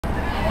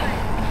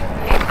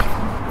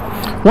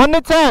1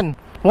 to 10.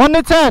 1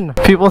 to 10.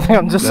 People think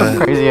I'm just some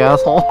crazy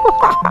asshole.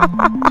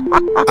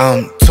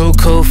 I'm too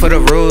cool for the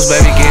rules,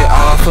 baby. Get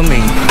off of me.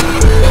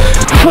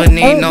 Never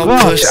need no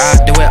push. I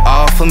do it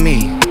all for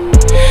me.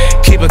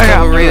 Keep a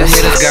couple real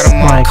hitters. Got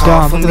them all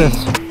call for me.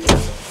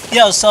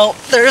 Yo, so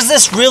there's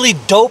this really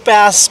dope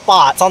ass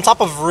spot. It's on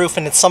top of a roof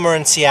and it's somewhere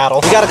in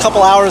Seattle. We got a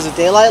couple hours of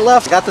daylight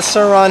left. Got the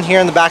Sunrun here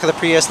in the back of the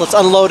Prius. Let's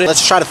unload it.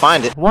 Let's try to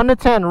find it. 1 to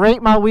 10.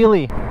 Rate my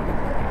wheelie.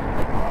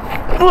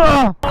 That's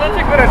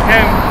a good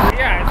attempt.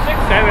 Yeah, it's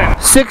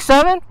 6, 7. 6,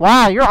 7?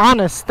 Wow, you're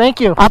honest. Thank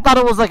you. I thought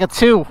it was like a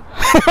 2.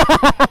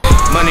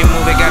 Money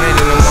moving, got it in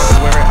the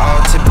market where it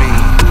ought to be.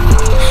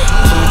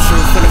 Too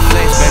true for the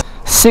flex, baby.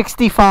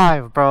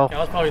 65, bro. Yeah, I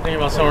was probably thinking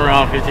about somewhere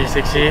around 50,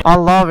 60. I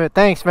love it.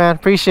 Thanks, man.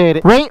 Appreciate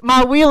it. Rate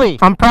my wheelie.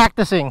 I'm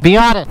practicing. Be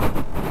honest.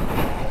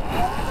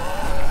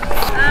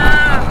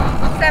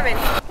 7.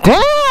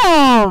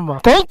 Damn!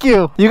 Thank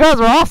you. You guys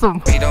are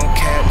awesome. They don't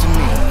cap to me.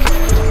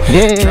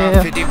 Yeah.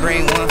 Drop 50,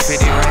 bring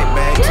 150 right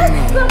back to me.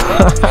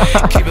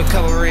 Keep a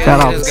couple real Shout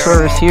out the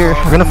service here.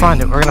 We're gonna find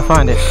it. We're gonna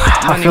find it.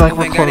 I feel like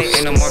we're close.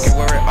 In the market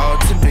where it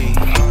ought to be.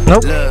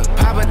 Nope. Look,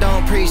 Papa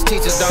don't preach,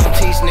 teachers don't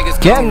teach, niggas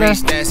Getting don't there.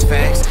 reach, that's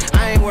facts.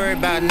 I ain't worried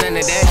about none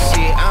of that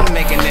shit. I'm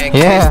making that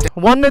Yeah. case.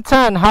 1 to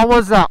 10. How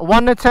was that?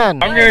 1 to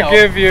 10. I'm gonna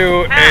give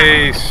you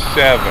a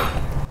 7.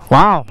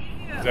 Wow.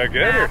 Is that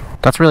good? Or?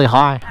 That's really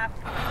high.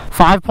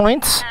 5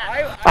 points?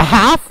 A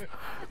half?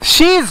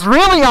 She's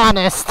really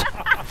honest.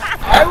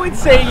 I would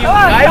say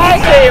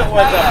it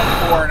was a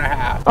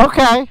 4.5.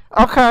 Okay,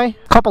 okay.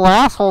 Couple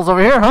assholes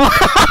over here, huh?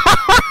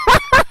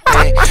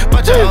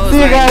 Bunch of hoes See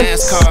you like guys.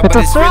 NASCAR, It's but a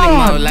it's really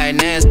song. more like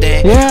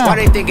NASDAQ. Yeah. Why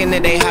they thinking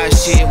that they hot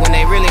shit when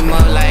they really more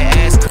like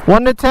ass?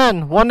 1 to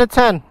 10. 1 to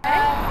 10.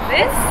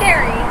 It's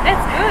scary.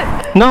 That's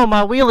good. No,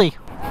 my wheelie.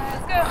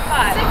 Let's go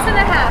 5.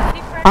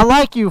 6.5. I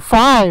like you.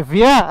 5.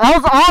 Yeah,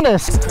 that was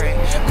honest.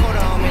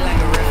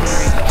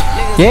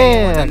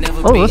 Yeah.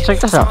 Oh, let's check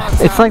this out.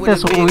 It's like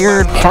this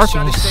weird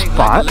parking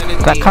spot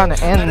that kind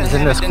of ends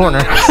in this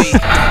corner.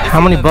 How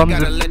many bums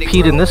have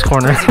peed in this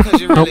corner?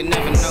 Nope.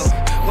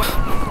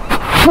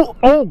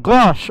 Oh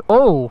gosh.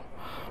 Oh.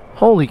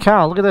 Holy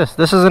cow. Look at this.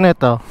 This isn't it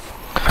though.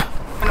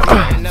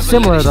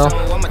 Similar though.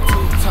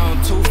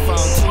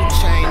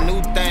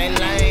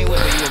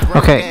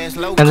 Okay.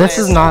 And this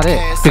is not it.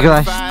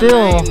 Because I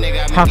still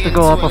have to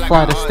go up a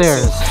flight of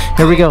stairs.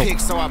 Here we go.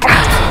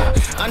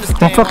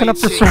 I'm fucking up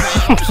the stairs.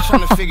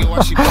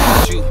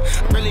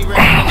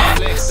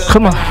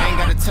 Come on.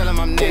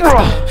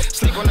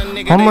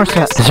 One more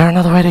set. Is there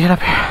another way to get up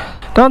here?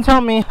 Don't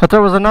tell me that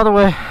there was another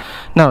way.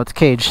 No, it's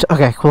caged.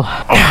 Okay, cool.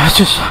 It's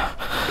just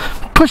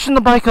pushing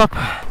the bike up.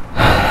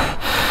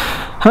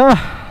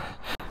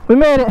 We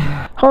made it.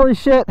 Holy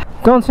shit.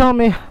 Don't tell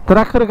me that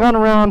I could have gone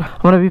around.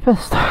 I'm gonna be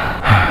pissed.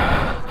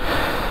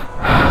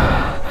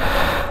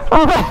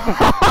 Oh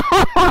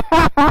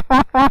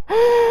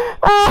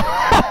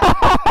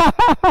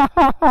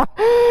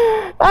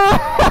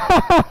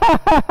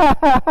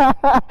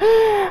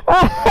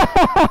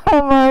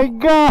my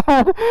god!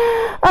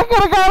 I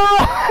could have got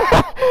around.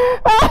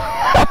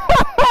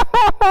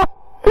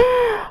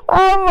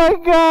 Oh my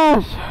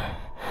gosh!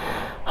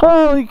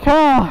 Holy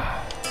cow!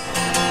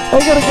 I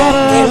could have got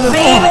around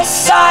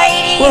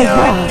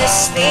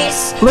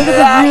this. Look at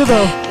the view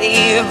though.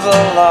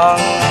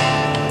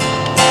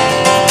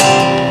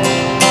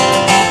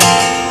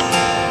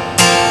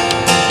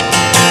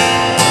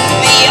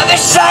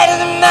 Side of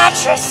the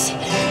mattress,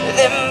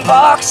 them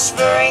box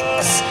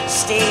springs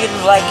stayed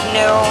like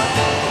new.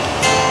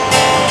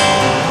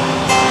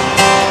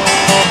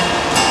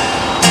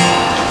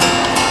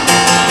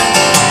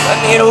 I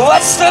mean,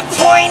 what's the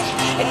point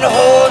in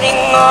holding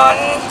on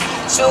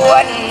to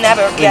what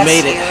never gets We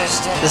made it.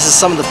 used? This is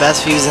some of the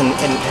best views in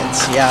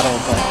Seattle,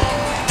 but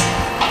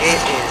it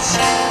is.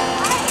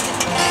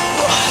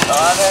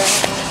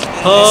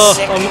 Oh,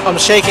 I'm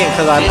shaking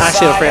because I'm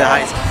actually afraid of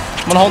heights.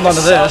 I'm gonna hold on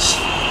to this.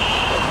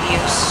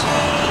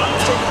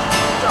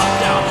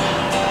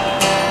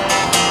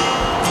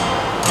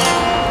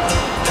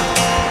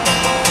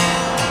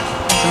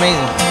 It's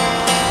amazing.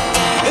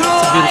 It's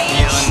a beautiful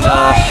view, and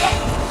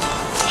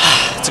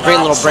it's a great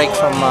little break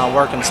from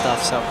work and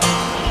stuff. So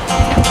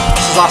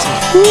this is awesome.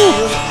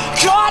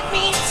 got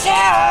me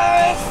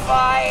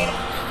terrified.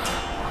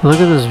 Look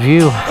at this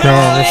view,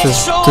 man. This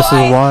is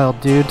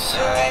wild, dudes.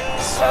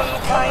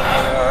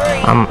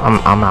 I'm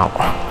out.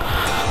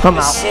 I'm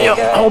out. Yep,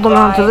 holding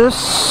on to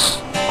this.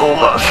 Oh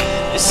gosh.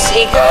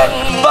 Say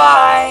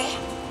goodbye.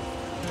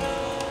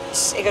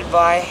 Say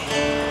goodbye.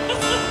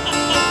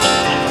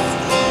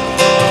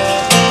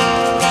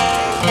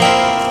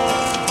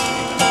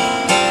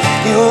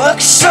 You look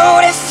so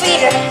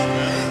defeated,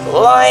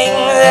 lying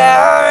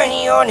there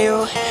in your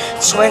new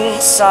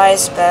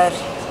twin-size bed.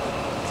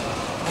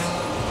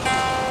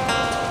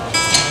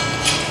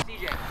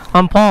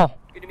 I'm Paul.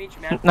 Good to meet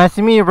you, man. Nice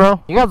to meet you,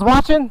 bro. You guys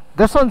watching?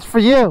 This one's for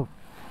you.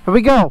 Here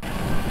we go.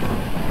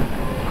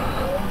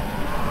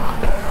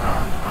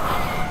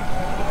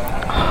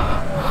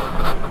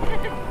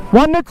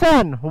 One to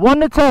 10. 1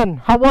 to 10.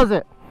 How was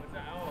it?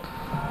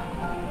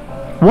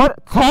 What?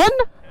 10?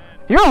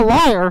 You're a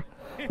liar.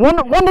 1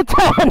 to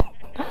 10.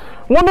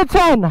 1 to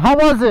 10. How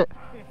was it?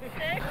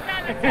 6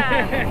 out of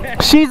 10.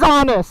 She's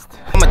honest.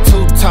 I'm a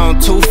two-tone,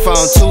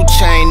 two-phone,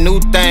 two-chain,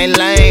 new thing,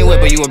 lame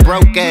whipper. You a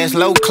broke ass,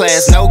 low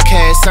class, no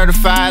cash,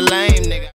 certified lame nigga.